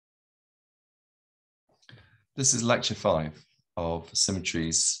This is lecture 5 of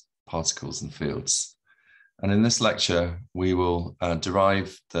Symmetries, Particles and Fields. And in this lecture, we will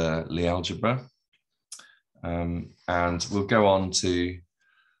derive the Lie algebra, and we'll go on to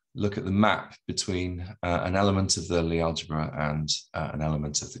look at the map between an element of the Lie algebra and an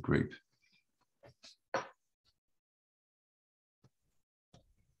element of the group.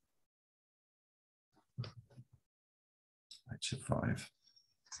 Lecture 5.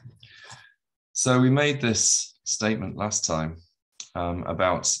 So we made this statement last time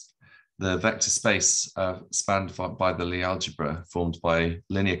about the vector space spanned by the Lie algebra formed by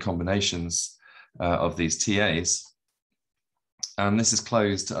linear combinations of these TAs. And this is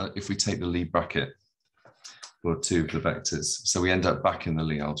closed if we take the Lie bracket for two of the vectors. So we end up back in the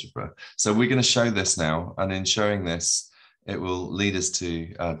Lie algebra. So we're going to show this now. And in showing this, it will lead us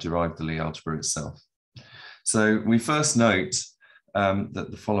to derive the Lie algebra itself. So we first note that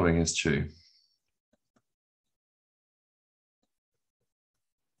the following is true.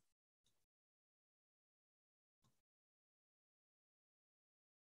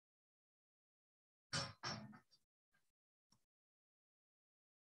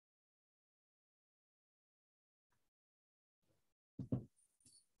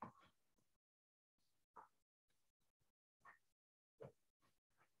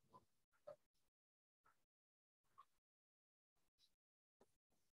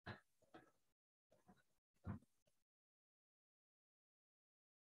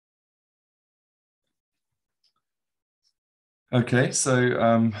 Okay,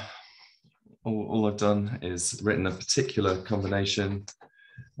 so all I've done is written a particular combination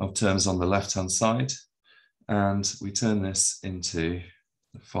of terms on the left-hand side, and we turn this into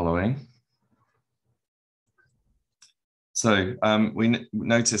the following. So we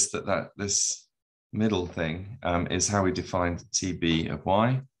notice that this middle thing is how we define TB of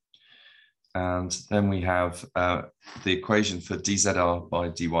y, and then we have the equation for dZr by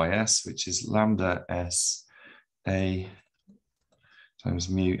dys, which is lambda s a times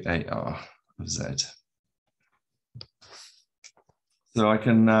mu AR of Z. So I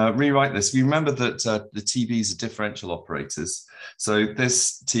can rewrite this. We remember that the TBs are differential operators. So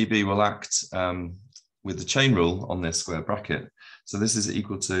this TB will act with the chain rule on this square bracket. So this is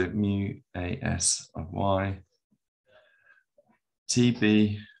equal to mu AS of Y,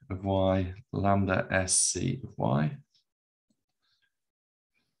 TB of Y, lambda SC of Y.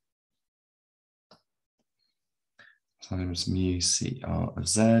 Times mu CR of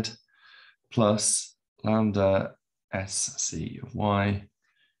Z plus lambda SC of Y,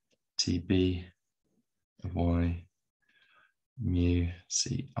 TB of Y, mu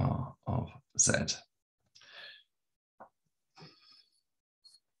CR of Z.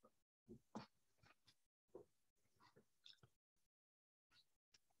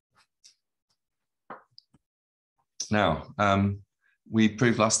 Now, we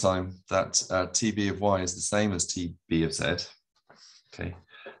proved last time that TB of Y is the same as TB of Z. Okay,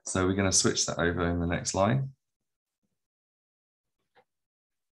 so we're going to switch that over in the next line.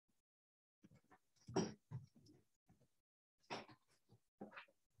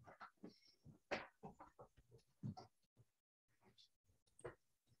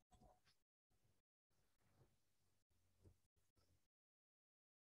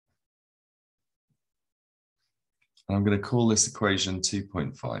 And I'm going to call this equation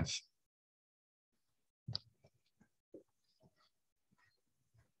 2.5.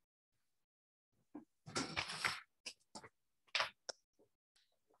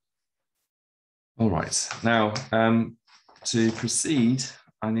 All right, now to proceed,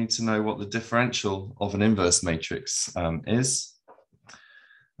 I need to know what the differential of an inverse matrix is.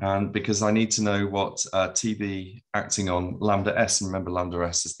 And because I need to know what TB acting on lambda S, and remember lambda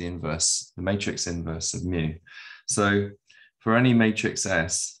S is the inverse, the matrix inverse of mu. So for any matrix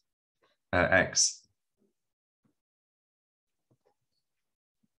S, X,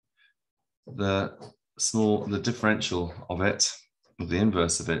 the differential of it, or the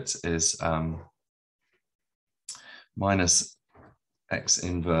inverse of it, is minus X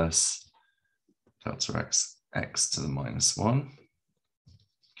inverse delta X, X to the minus 1.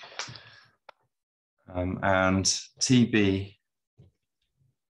 And TB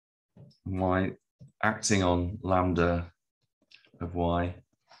Y acting on lambda of Y.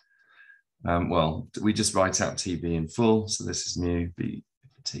 Well, we just write out TB in full. So this is mu B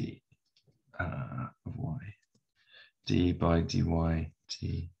T of Y, d by dy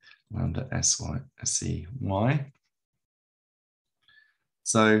T lambda SY SC Y.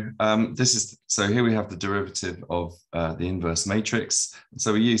 So so here we have the derivative of the inverse matrix. And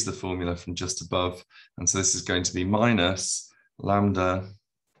so we use the formula from just above. And so this is going to be minus lambda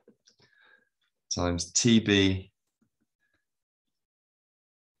times TB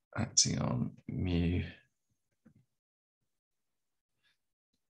acting on mu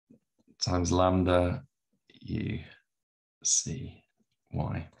times lambda u c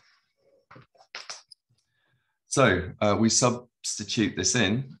y. So we substitute this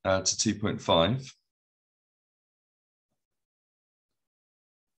in to 2.5.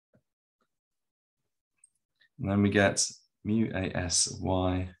 And then we get mu as of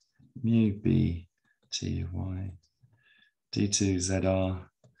y, mu b t of y, d2 zr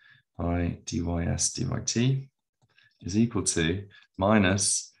by dys dyt is equal to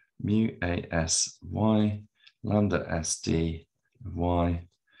minus mu as y lambda sd of y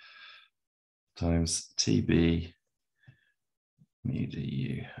times tb mu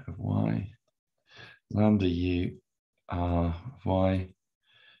du of y lambda u r of y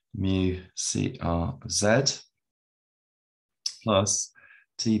mu cr of z plus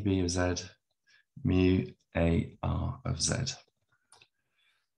tb of z mu ar of z.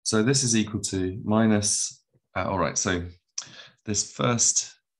 So this is equal to minus, all right, so this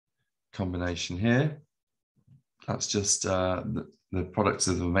first combination here, that's just the product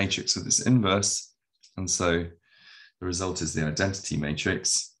of the matrix of this inverse. And so the result is the identity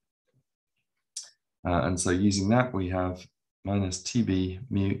matrix. And so using that, we have minus tb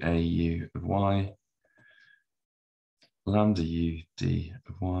mu au of y, lambda u d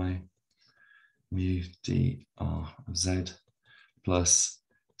of y, mu d r of z, plus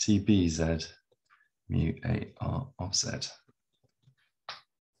tbz mu ar of z.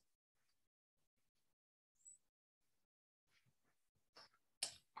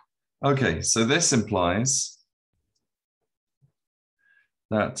 Okay, so this implies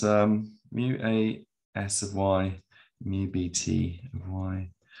that mu a s of y, mu bt of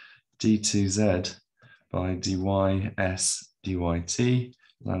y, d2z by dys dyt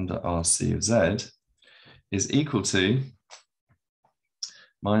lambda rc of z is equal to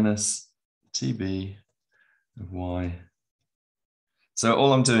minus tb of y. So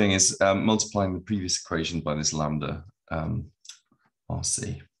all I'm doing is multiplying the previous equation by this lambda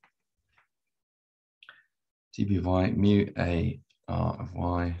rc. tb of y mu a r of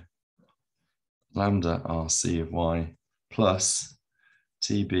y lambda rc of y plus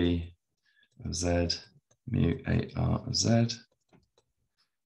tb of z mu a r of z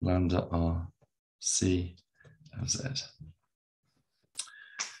lambda r c of z.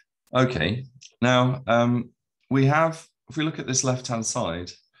 Okay, now we have, if we look at this left-hand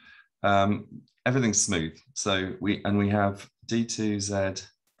side, everything's smooth. So we have d2z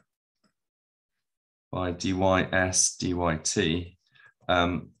by dys dyt.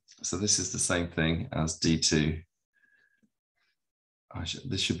 So this is the same thing as d2.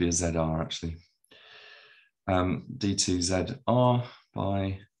 This should be a zr actually. d2zr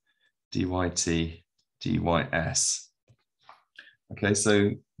by dyt dys. Okay,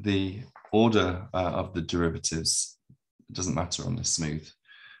 so the order of the derivatives doesn't matter on this smooth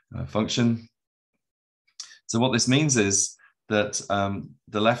function. So what this means is that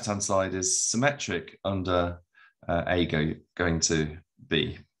the left-hand side is symmetric under A going to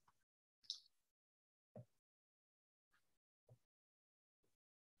B.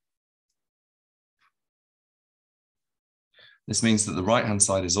 This means that the right-hand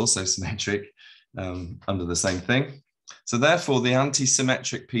side is also symmetric under the same thing. So therefore, the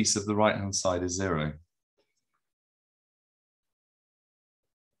anti-symmetric piece of the right-hand side is 0.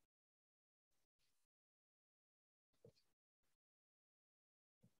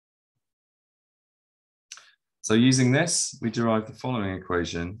 So using this, we derive the following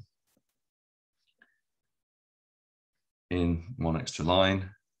equation in one extra line.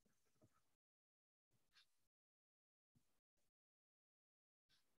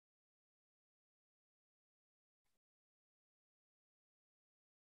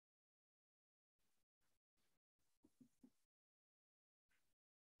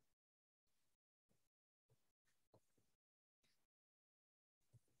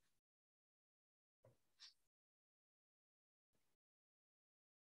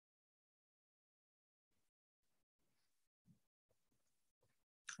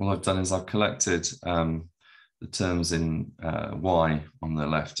 What I've done is I've collected the terms in y on the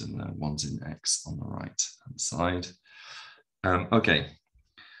left and the ones in x on the right hand side. Okay,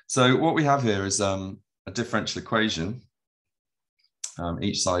 so what we have here is a differential equation.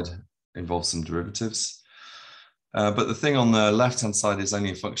 Each side involves some derivatives. But the thing on the left-hand side is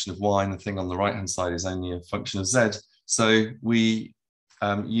only a function of y, and the thing on the right-hand side is only a function of z. So we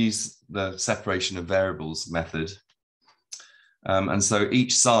use the separation of variables method. And so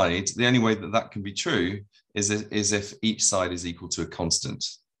each side, the only way that that can be true is if each side is equal to a constant.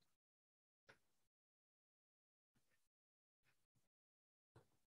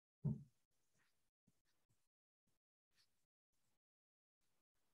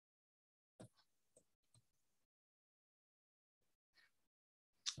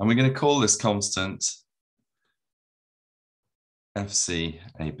 And we're going to call this constant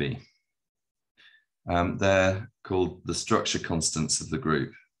FCAB. They're called the structure constants of the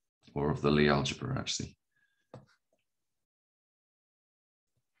group, or of the Lie algebra, actually.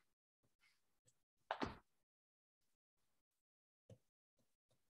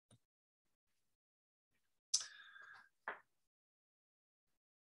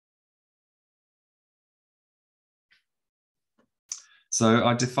 So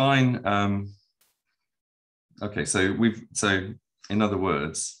I define, okay, so in other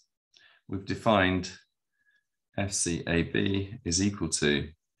words, we've defined FCAB is equal to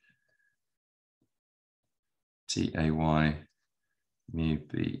TAY mu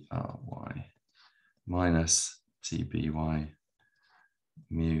BRY minus TBY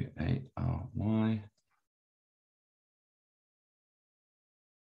mu ARY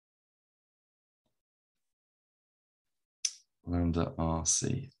lambda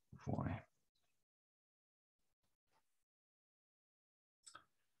RC of Y.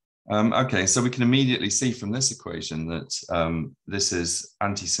 Okay, so we can immediately see from this equation that this is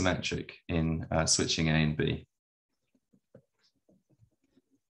anti-symmetric in switching A and B.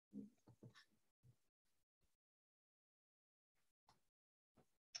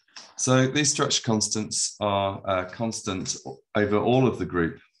 So these structure constants are constant over all of the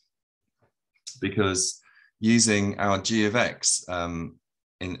group, because using our G of X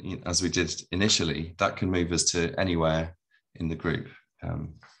as we did initially, that can move us to anywhere in the group.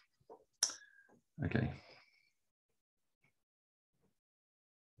 Okay.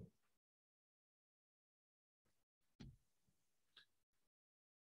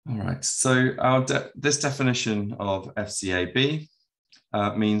 All right, so this definition of FCAB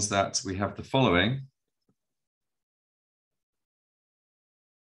means that we have the following.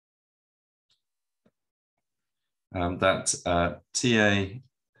 That TA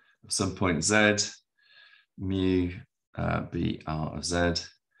of some point Z mu BR of Z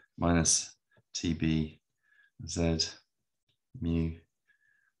minus TB Z mu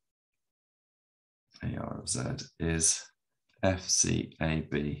AR of Z is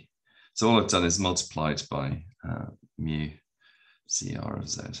FCAB. So all I've done is multiplied by mu CR of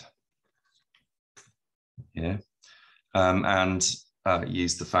Z here, and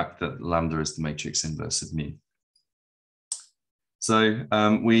use the fact that lambda is the matrix inverse of mu. So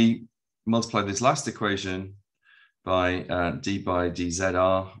we multiply this last equation by d by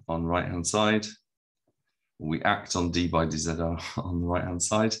dzr on the right-hand side. We act on d by dzr on the right-hand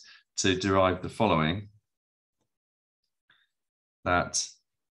side to derive the following, that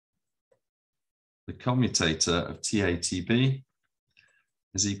the commutator of TATB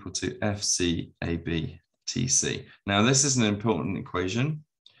is equal to FCAB/TC. Now, this is an important equation.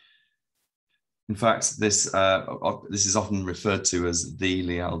 In fact, this is often referred to as the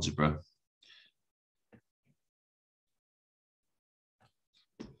Lie algebra.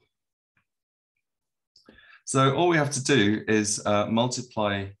 So all we have to do is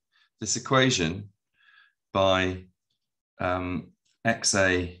multiply this equation by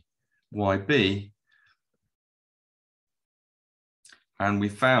XA, YB, and we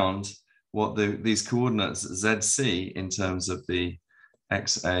found what these coordinates ZC in terms of the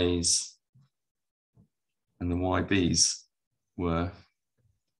XAs and the YBs were,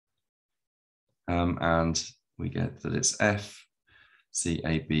 and we get that it's F,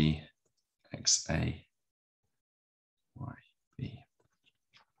 CAB, XA, YB.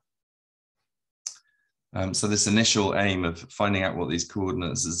 So this initial aim of finding out what these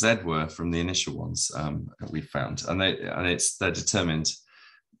coordinates Z were from the initial ones that we found, and they're determined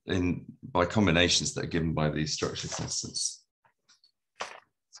by combinations that are given by these structure constants.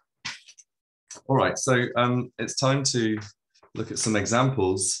 All right, so it's time to look at some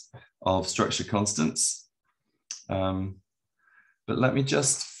examples of structure constants. But let me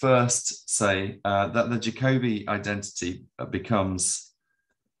just first say that the Jacobi identity becomes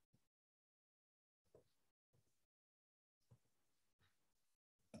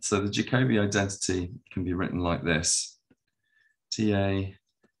so the Jacobi identity can be written like this: TA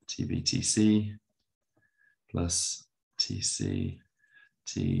TBTC plus TC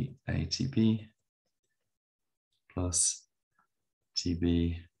TATB plus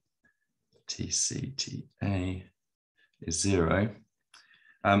TB TCTA is 0.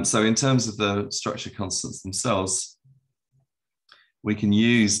 So in terms of the structure constants themselves, we can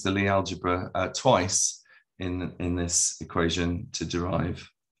use the Lie algebra twice in this equation to derive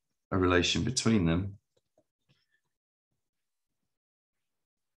a relation between them.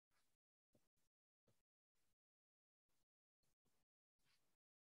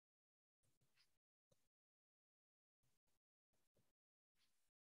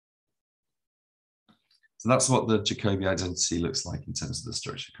 So that's what the Jacobi identity looks like in terms of the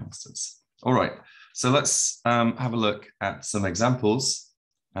structure constants. All right, so let's have a look at some examples.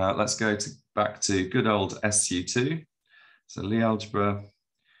 Let's go back to good old SU2. So Lie algebra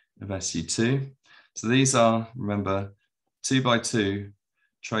of SU2. So these are, remember, 2 by 2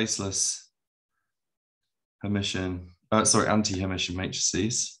 traceless anti-Hermitian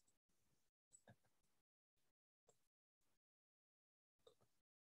matrices.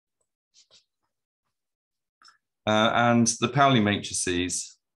 And the Pauli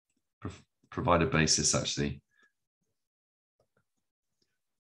matrices provide a basis, actually.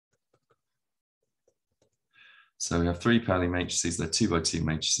 So we have 3 Pauli matrices. They're 2 by 2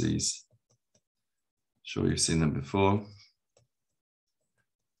 matrices. Sure you've seen them before.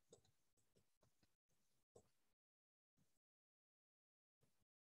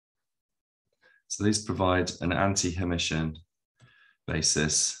 So these provide an anti-Hermitian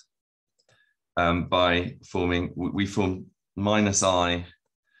basis by forming, we form minus I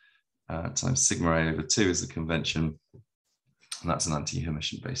times sigma A over 2 is the convention. And that's an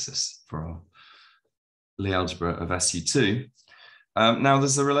anti-Hermitian basis for our Lie algebra of SU2. Now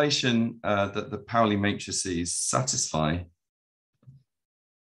there's a relation that the Pauli matrices satisfy.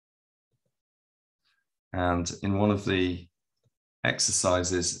 And in one of the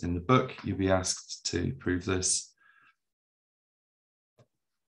exercises in the book, you'll be asked to prove this.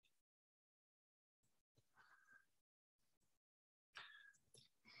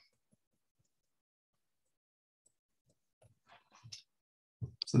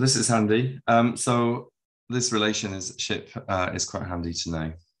 So this is handy. So this relation is quite handy to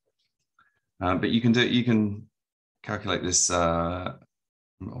know. But you can calculate this, or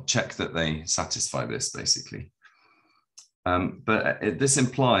check that they satisfy this basically. But this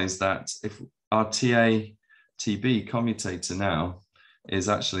implies that if our TB commutator now is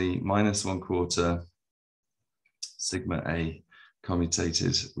actually minus 1/4 sigma A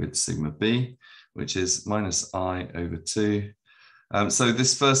commutated with sigma B, which is minus I over 2. So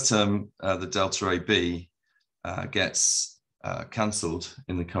this first term, the delta AB, gets cancelled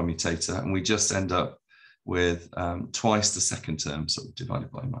in the commutator, and we just end up with twice the second term, sort of divided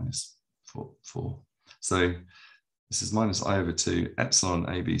by minus 4. So this is minus I over 2 epsilon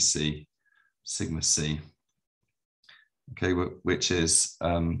ABC sigma C, okay, which is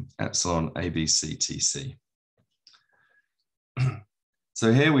epsilon ABC TC.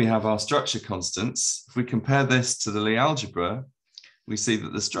 So here we have our structure constants. If we compare this to the Lie algebra, we see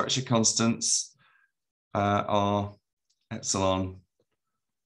that the structure constants are epsilon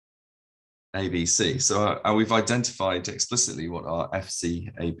ABC. So we've identified explicitly what our our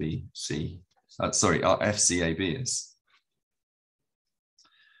FCAB is.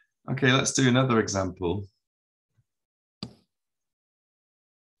 Okay, let's do another example.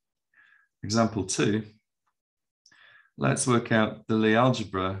 Example 2. Let's work out the Lie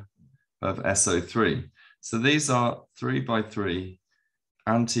algebra of SO3. So these are 3 by 3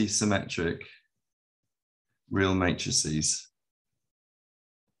 anti-symmetric real matrices.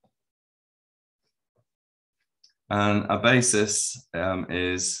 And a basis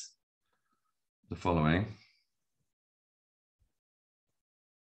is the following.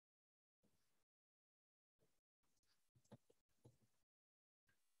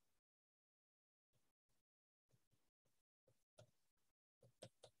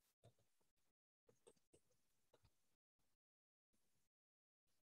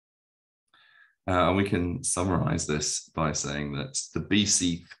 And we can summarize this by saying that the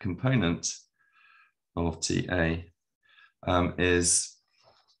BC component of TA is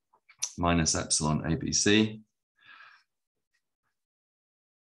minus epsilon ABC.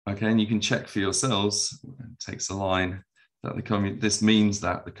 Okay, and you can check for yourselves, it takes a line, that this means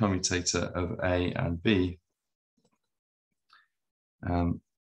that the commutator of A and B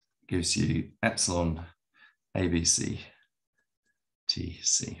gives you epsilon ABC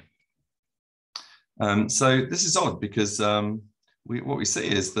TC. So this is odd because what we see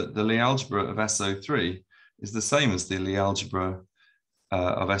is that the Lie algebra of SO3 is the same as the Lie algebra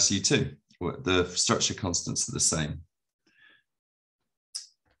of SU2. The structure constants are the same.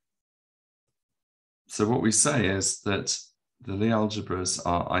 So what we say is that the Lie algebras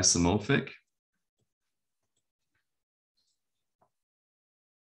are isomorphic.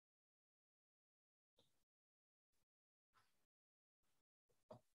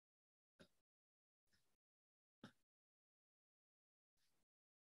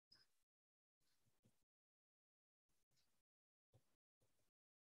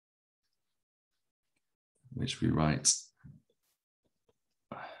 Which we write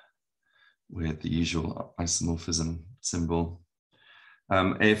with the usual isomorphism symbol.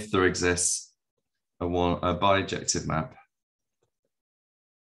 If there exists a bijective map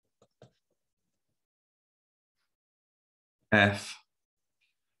F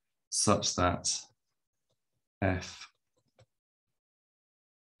such that F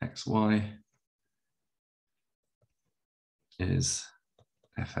xy is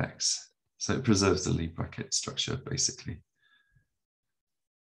fx. So it preserves the Lie bracket structure, basically.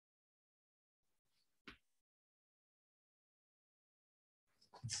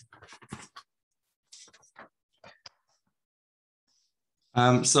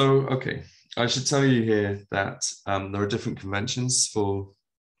 Okay, I should tell you here that there are different conventions for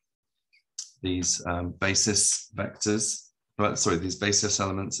these basis vectors, these basis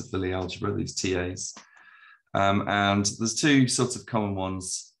elements of the Lie algebra, these TAs. And there's two sorts of common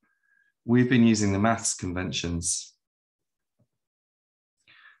ones. We've been using the maths conventions,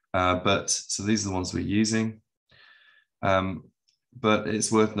 so these are the ones we're using. But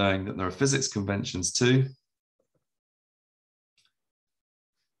it's worth knowing that there are physics conventions too.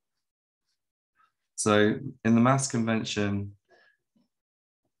 So in the maths convention,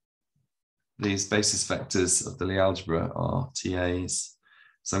 these basis vectors of the Lie algebra are TAs.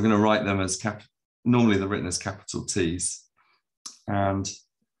 So I'm going to write them as normally they're written as capital T's. And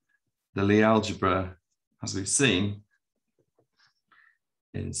the Lie algebra, as we've seen,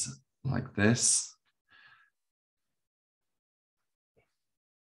 is like this.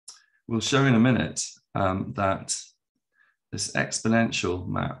 We'll show in a minute that this exponential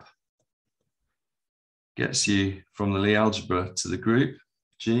map gets you from the Lie algebra to the group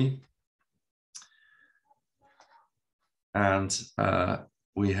G. And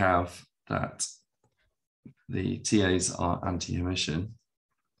we have that the TAs are anti-Hermitian.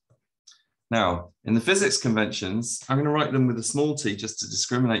 Now, in the physics conventions, I'm going to write them with a small t just to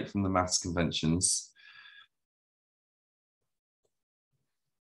discriminate from the maths conventions.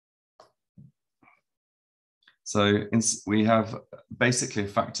 So we have basically a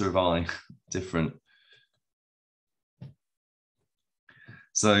factor of I different.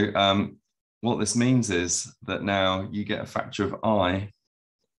 So what this means is that now you get a factor of I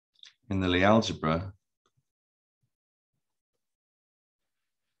in the Lie algebra.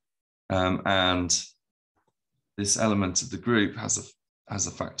 And this element of the group has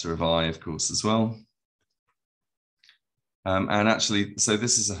a factor of I, of course, as well. And actually, so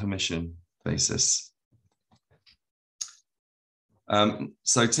this is a Hermitian basis.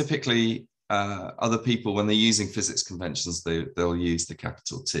 So typically, other people, when they're using physics conventions, they'll use the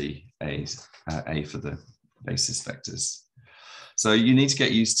capital T, A for the basis vectors. So you need to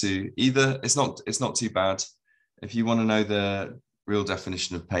get used to either, it's not too bad. If you want to know the real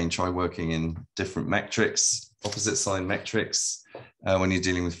definition of pain, try working in different metrics, opposite sign metrics, when you're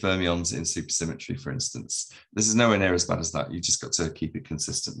dealing with fermions in supersymmetry, for instance. This is nowhere near as bad as that. You just got to keep it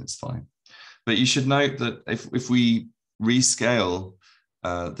consistent, it's fine. But you should note that if we rescale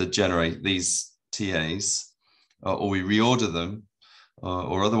these TAs, or we reorder them,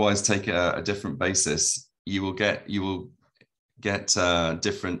 or otherwise take a different basis, you will get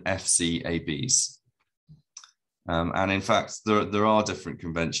different FCABs. And in fact, there are different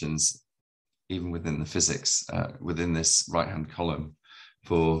conventions, even within the physics, within this right-hand column,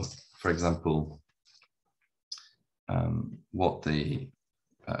 for example, what the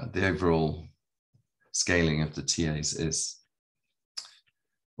overall scaling of the TAs is.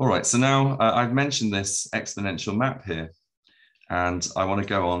 All right, so now I've mentioned this exponential map here, and I want to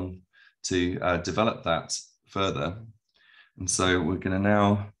go on to develop that further. And so we're going to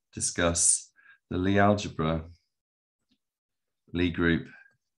now discuss the Lie algebra Lie group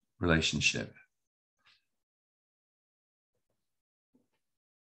relationship.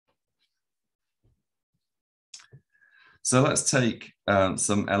 So let's take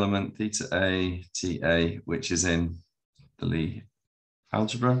some element theta A, TA, which is in the Lie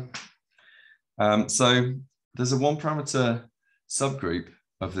algebra. So there's a one parameter subgroup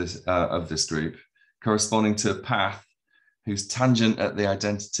of this group corresponding to a path whose tangent at the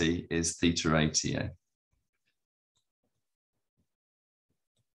identity is theta A, TA.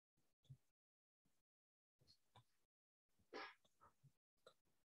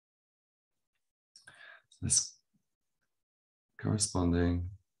 This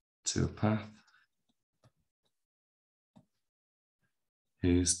corresponding to a path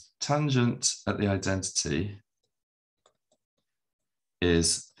whose tangent at the identity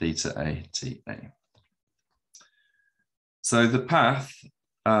is theta A, TA. So the path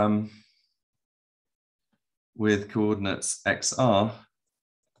with coordinates XR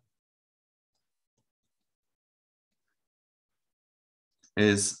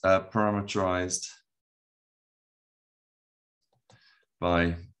is parameterized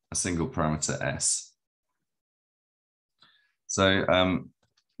by a single parameter S. So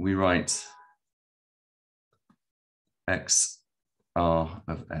we write XR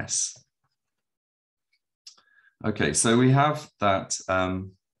of S. Okay, so we have that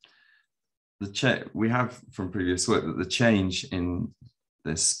we have from previous work that the change in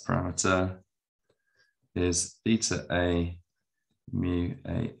this parameter is theta A mu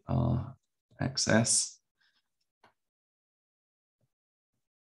A R XS.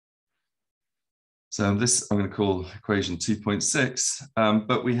 So this I'm going to call equation 2.6,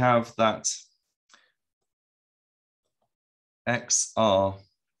 but we have that XR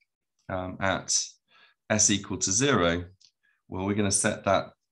at S equal to 0. Well, we're going to set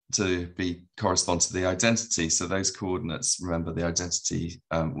that to correspond to the identity. So those coordinates, remember the identity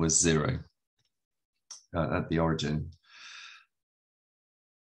was 0 at the origin.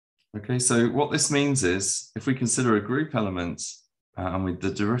 Okay, so what this means is if we consider a group element and with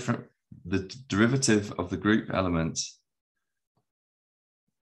the derivative of the group element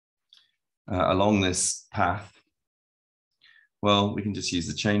along this path, well, we can just use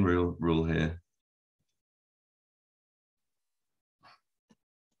the chain rule here.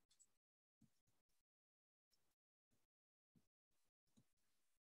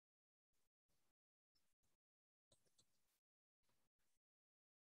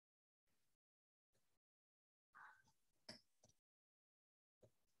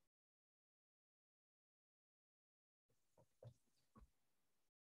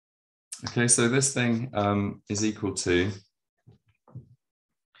 Okay, so this thing is equal to,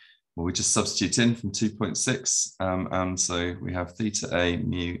 well, we just substitute in from 2.6, and so we have theta A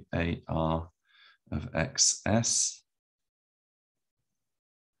mu A R of XS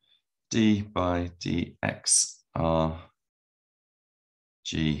d by dx r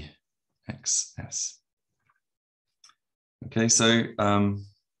g XS. Okay, so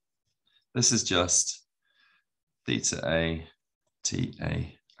this is just theta A T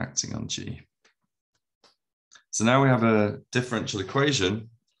A acting on G. So now we have a differential equation.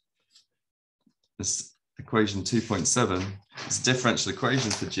 This equation 2.7 is a differential equation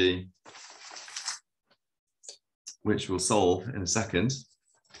for G, which we'll solve in a second.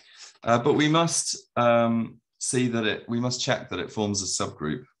 But we must see that we must check that it forms a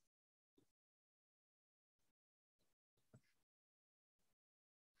subgroup.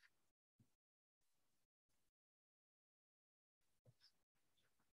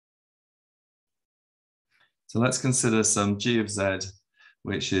 So let's consider some G of Z,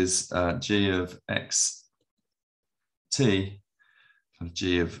 which is G of X T of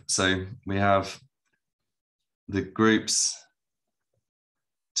G of, so we have the groups,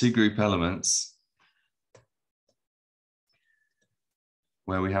 two group elements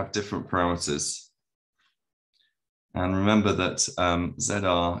where we have different parameters. And remember that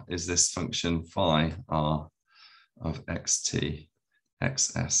ZR is this function phi R of XT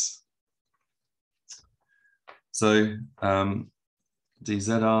XS. So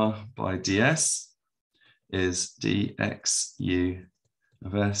dZR by ds is dxu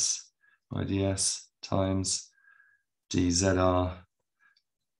of S by ds times dZR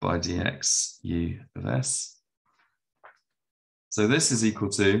by dxu of S. So this is equal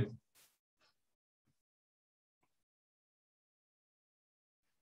to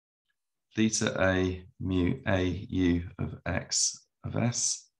theta A mu A U of X of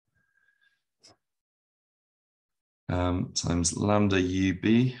S times lambda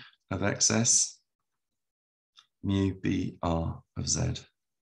UB of XS mu BR of Z.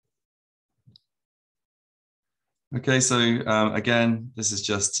 Okay, so again, this is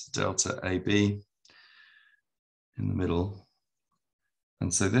just delta AB in the middle.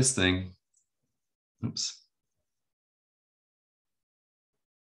 And so this thing, oops.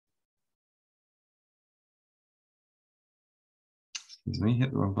 Excuse me,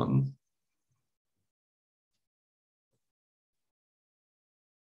 hit the wrong button.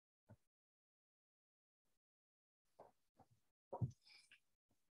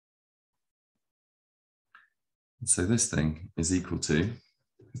 And so this thing is equal to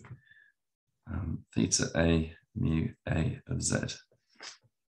theta A mu A of Z.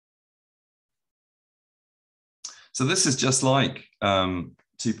 So this is just like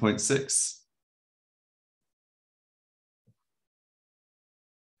 2.6,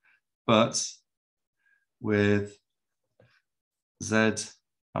 but with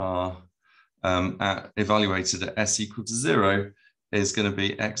ZR evaluated at S equal to 0 is going to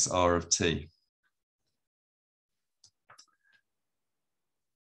be XR of T.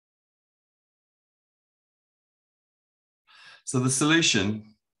 So the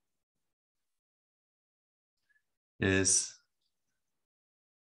solution is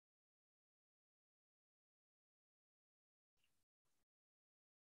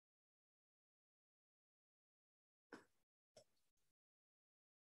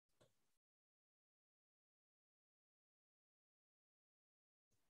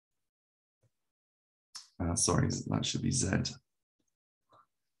Sorry, that should be Z.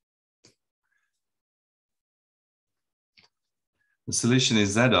 The solution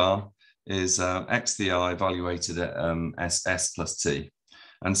is ZR is x theta evaluated at S plus T.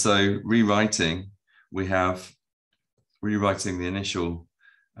 And so rewriting, we have rewriting the initial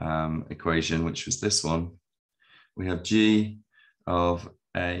equation, which was this one. We have G of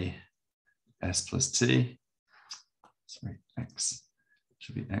A S plus T. Sorry, X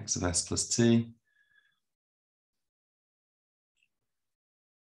should be X of S plus T.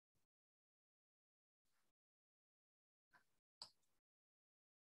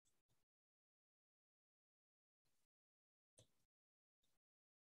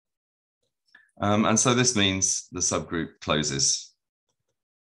 And so this means the subgroup closes.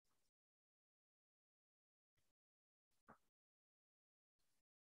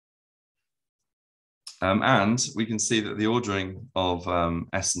 And we can see that the ordering of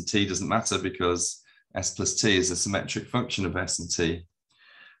S and T doesn't matter because S plus T is a symmetric function of S and T.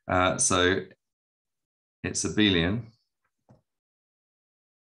 So it's abelian.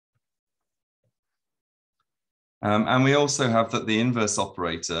 And we also have that the inverse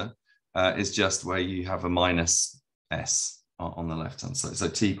operator is just where you have a minus S on the left-hand side. So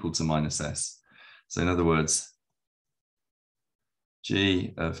T equal to minus S. So in other words,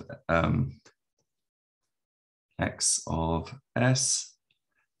 G of X of S,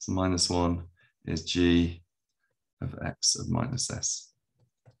 so minus 1 is G of X of minus S.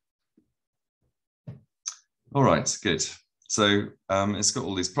 All right, good. So it's got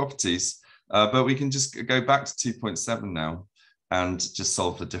all these properties, but we can just go back to 2.7 now and just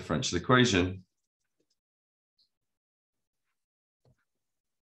solve the differential equation.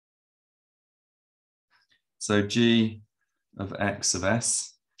 So G of X of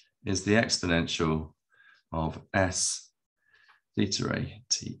S is the exponential of S theta A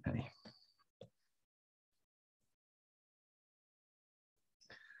T A.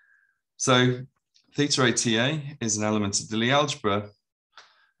 So theta A T A is an element of the Lie algebra.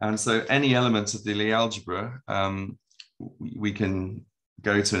 And so any element of the Lie algebra, we can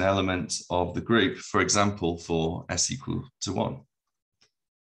go to an element of the group, for example, for S equal to 1.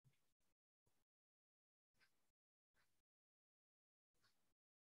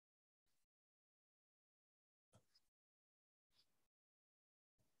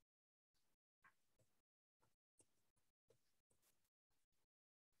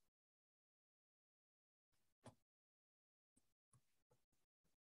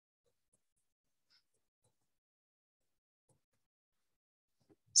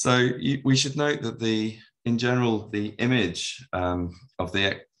 So we should note that in general, the image of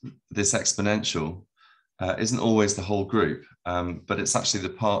this exponential isn't always the whole group, but it's actually the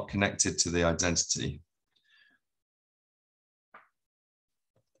part connected to the identity.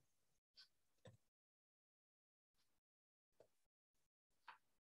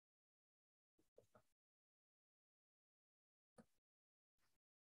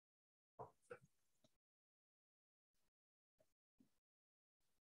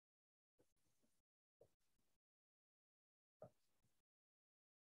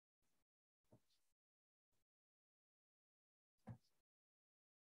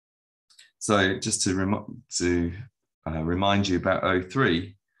 So just to remind you about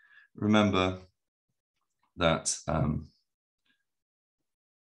O3, remember that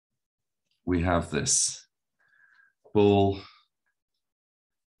we have this ball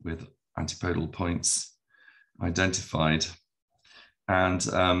with antipodal points identified, and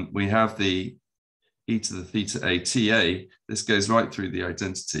we have the e to the theta A TA. This goes right through the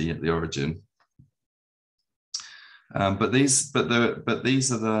identity at the origin. But these are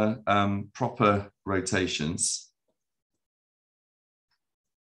the proper rotations.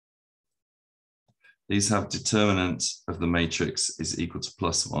 These have determinant of the matrix is equal to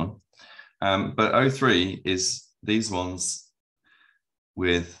 +1. But O3 is these ones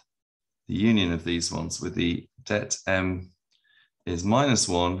with the union of these ones with the det M is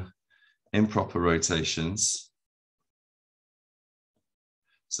 -1 improper rotations.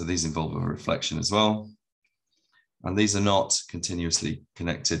 So these involve a reflection as well. And these are not continuously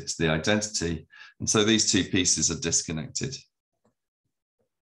connected to the identity. And so these two pieces are disconnected.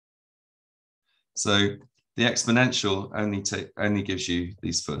 So the exponential only gives you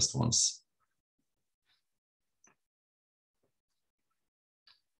these first ones.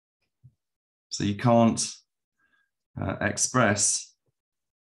 So you can't express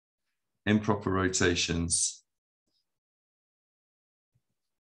improper rotations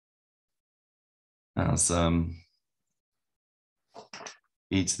as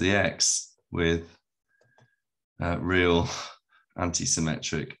e to the x with real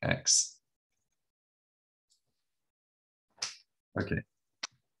anti-symmetric x. Okay.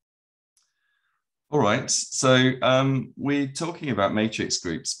 All right, so we're talking about matrix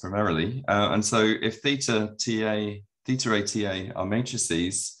groups primarily. And so if theta ATA are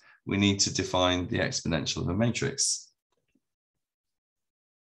matrices, we need to define the exponential of a matrix.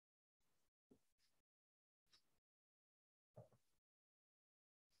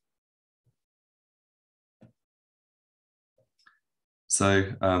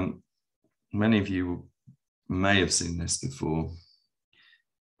 So many of you may have seen this before,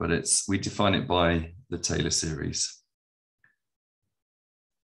 but we define it by the Taylor series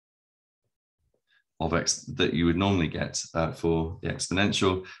of x that you would normally get for the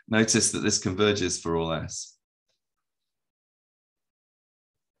exponential. Notice that this converges for all s.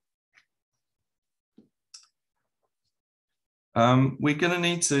 We're going to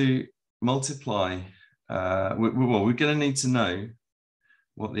need to multiply. We're going to need to know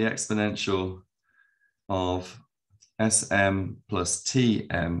what the exponential of Sm plus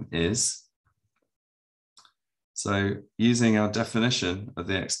Tm is. So using our definition of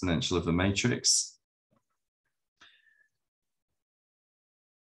the exponential of a matrix,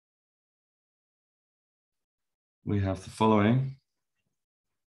 we have the following.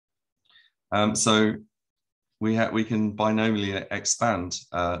 So we can binomially expand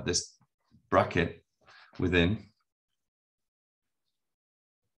this bracket within.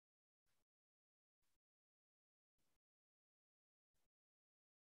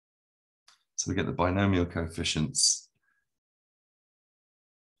 So we get the binomial coefficients.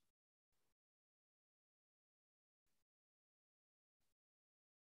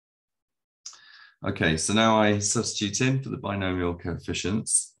 Okay, so now I substitute in for the binomial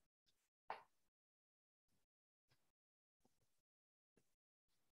coefficients.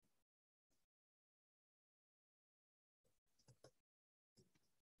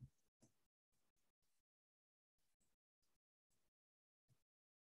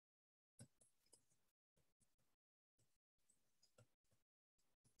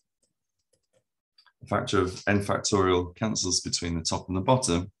 The factor of n factorial cancels between the top and the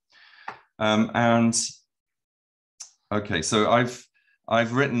bottom. And okay, so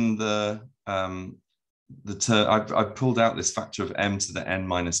I've written I've pulled out this factor of m to the n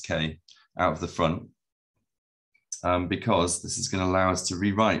minus k out of the front because this is going to allow us to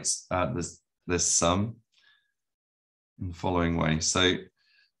rewrite this sum in the following way. So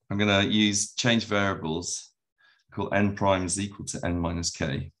I'm going to change variables, call n prime is equal to n minus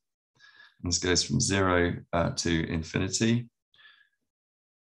k. And this goes from 0 to infinity.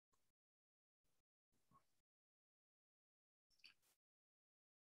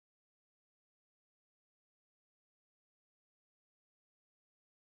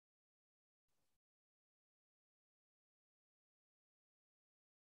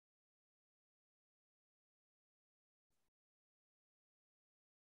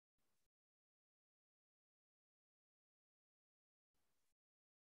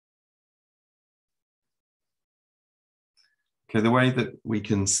 Okay, the way that we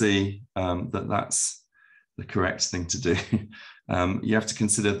can see that that's the correct thing to do, you have to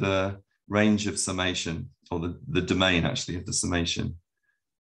consider the range of summation, or the domain actually of the summation.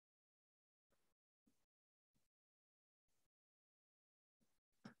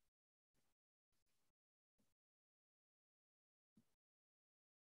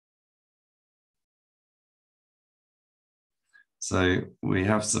 So we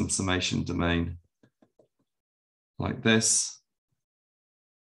have some summation domain like this,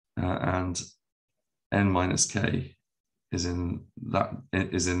 and n minus k is in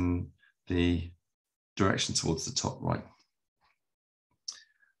the direction towards the top right.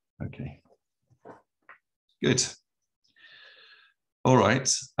 Okay, good. All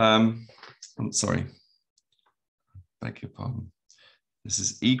right. I'm sorry. Beg your pardon. This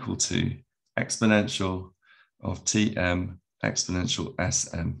is equal to exponential of Tm exponential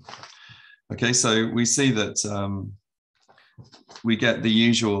Sm. Okay, so we see that we get the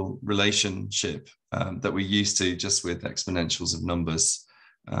usual relationship that we're used to just with exponentials of numbers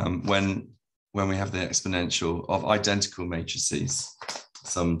when we have the exponential of identical matrices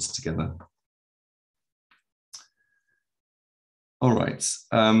summed together. All right.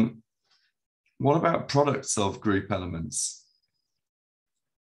 What about products of group elements?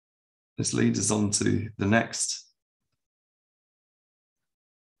 This leads us on to the next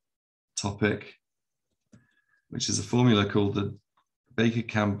topic, which is a formula called the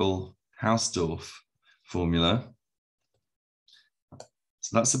Baker-Campbell-Hausdorff formula.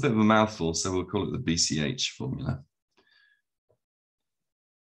 So that's a bit of a mouthful, so we'll call it the BCH formula.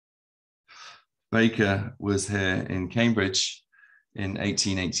 Baker was here in Cambridge in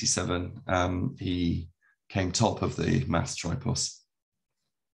 1887. He came top of the math tripos.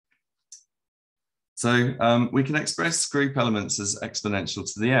 So we can express group elements as exponential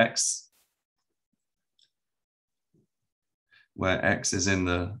to the x, where x is in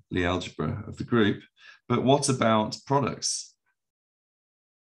the Lie algebra of the group. But what about products?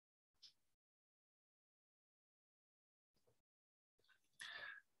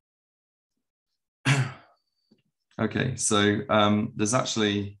 Okay, so there's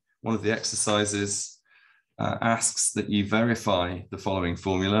actually one of the exercises asks that you verify the following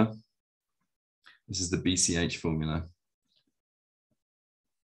formula. This is the BCH formula.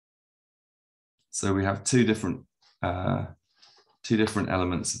 So we have two different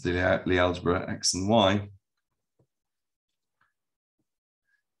elements of the Lie algebra, x and y.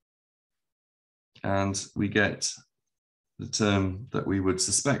 And we get the term that we would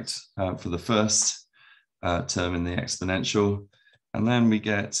suspect for the first term in the exponential. And then we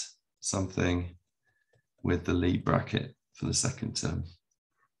get something with the Lie bracket for the second term.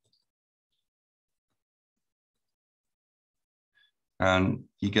 And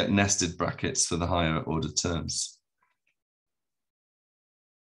you get nested brackets for the higher order terms.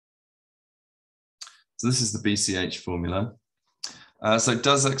 So this is the BCH formula. So it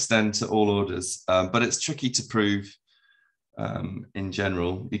does extend to all orders, but it's tricky to prove in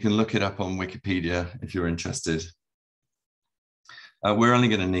general. You can look it up on Wikipedia if you're interested. We're only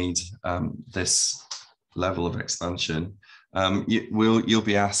going to need this level of expansion. You'll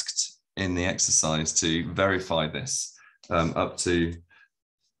be asked in the exercise to verify this up to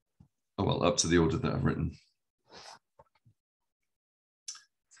the order that I've written.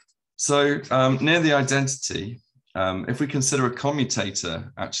 So near the identity, if we consider a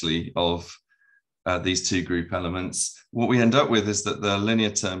commutator actually of these two group elements, what we end up with is that the linear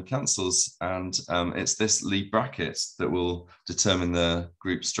term cancels, and it's this Lie bracket that will determine the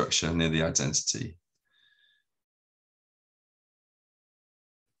group structure near the identity.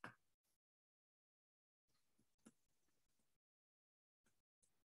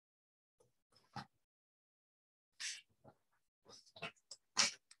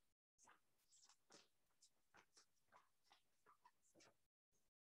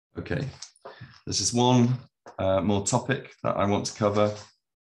 Okay, this is one more topic that I want to cover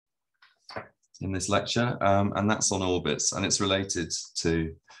in this lecture, and that's on orbits, and it's related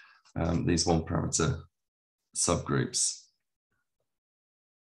to these one parameter subgroups.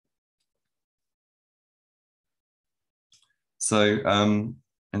 So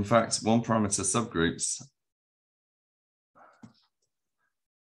in fact, one parameter subgroups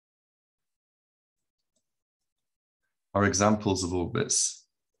are examples of orbits.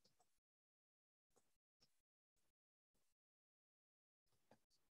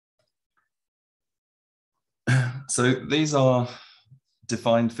 So these are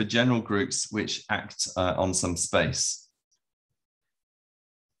defined for general groups which act on some space.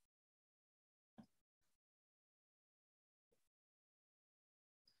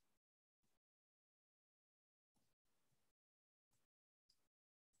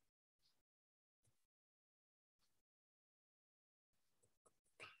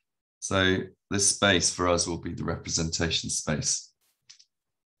 So this space for us will be the representation space.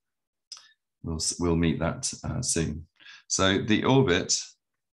 We'll meet that soon. So the orbit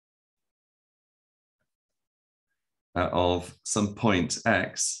of some point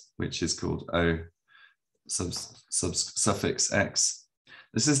x, which is called O suffix x.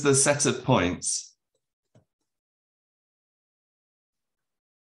 This is the set of points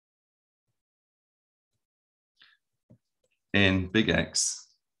in big X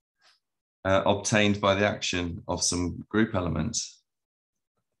obtained by the action of some group element.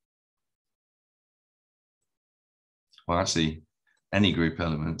 Well, actually, any group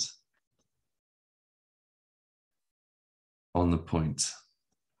element on the point.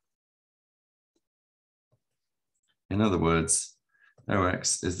 In other words,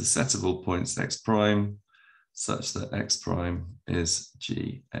 OX is the set of all points X prime such that X prime is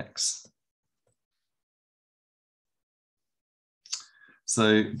GX.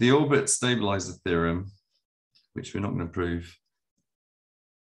 So the orbit stabiliser theorem, which we're not going to prove,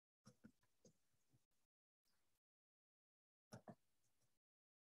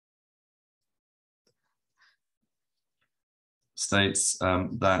 states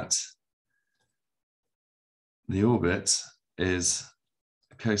that the orbit is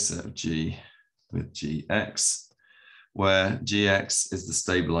a coset of G with GX, where GX is the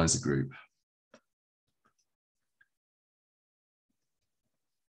stabiliser group.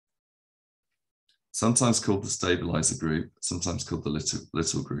 Sometimes called the stabiliser group, sometimes called the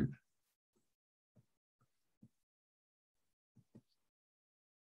little group.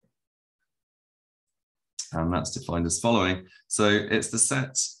 And that's defined as following. So it's the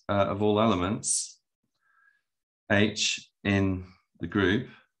set of all elements H in the group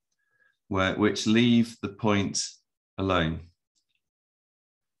which leave the point alone.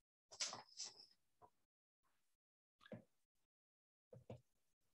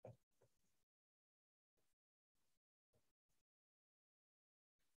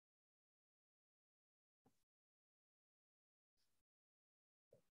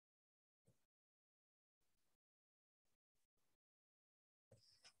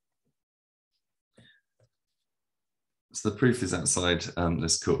 So the proof is outside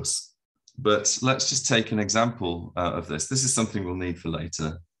this course, but let's just take an example of this. This is something we'll need for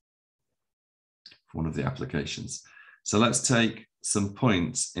later, for one of the applications. So let's take some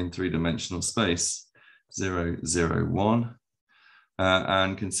points in three-dimensional space, 0, 0, 1,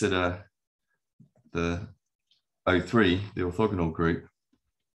 and consider the O3, the orthogonal group.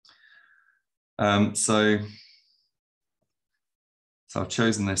 So I've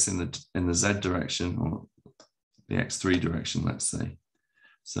chosen this in the Z direction, or the X3 direction, let's say.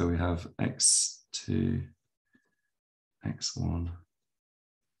 So we have X2, X1,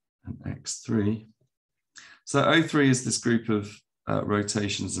 and X3. So O3 is this group of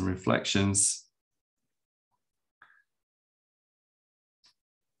rotations and reflections.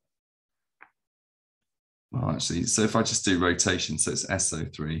 Well, actually, so if I just do rotation, so it's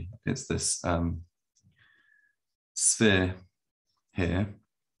SO3, it's this sphere here,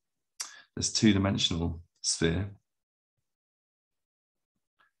 this two-dimensional sphere.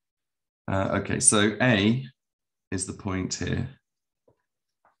 Okay, so A is the point here.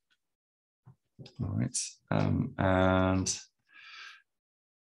 All right, and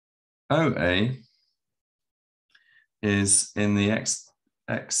OA is in the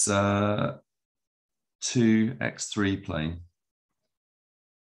X2, X3 plane.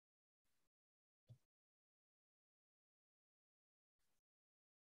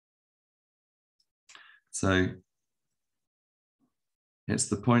 So it's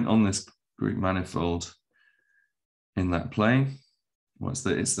the point on this group manifold in that plane. So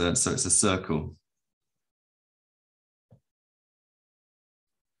it's a circle.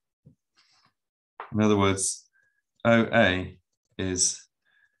 In other words, OA is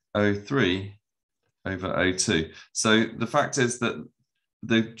O3 over O2. So the fact is that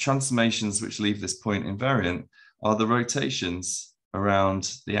the transformations which leave this point invariant are the rotations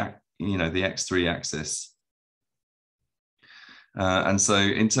around the X3 axis. And so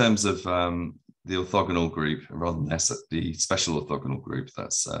in terms of the orthogonal group, rather than the special orthogonal group,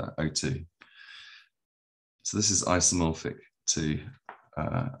 that's O2. So this is isomorphic to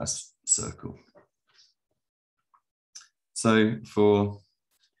a circle. So for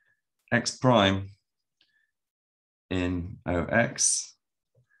X prime in OX,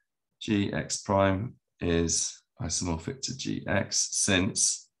 GX prime is isomorphic to GX,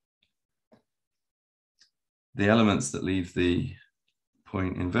 since the elements that leave the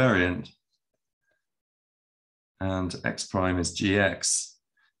point invariant and X prime is GX,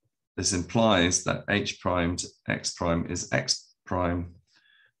 this implies that H primed X prime is X prime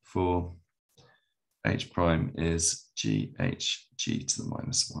for H prime is GHG to the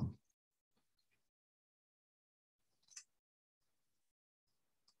 -1.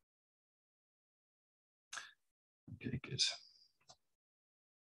 Okay, good.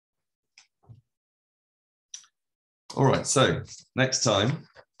 All right, so next time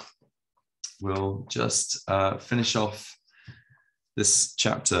we'll just finish off this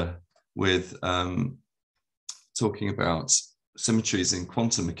chapter with talking about symmetries in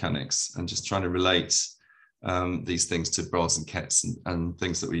quantum mechanics and just trying to relate these things to bras and kets and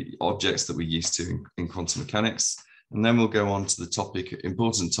things objects that we're used to in quantum mechanics. And then we'll go on to the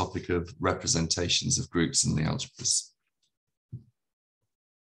important topic of representations of groups in the algebras.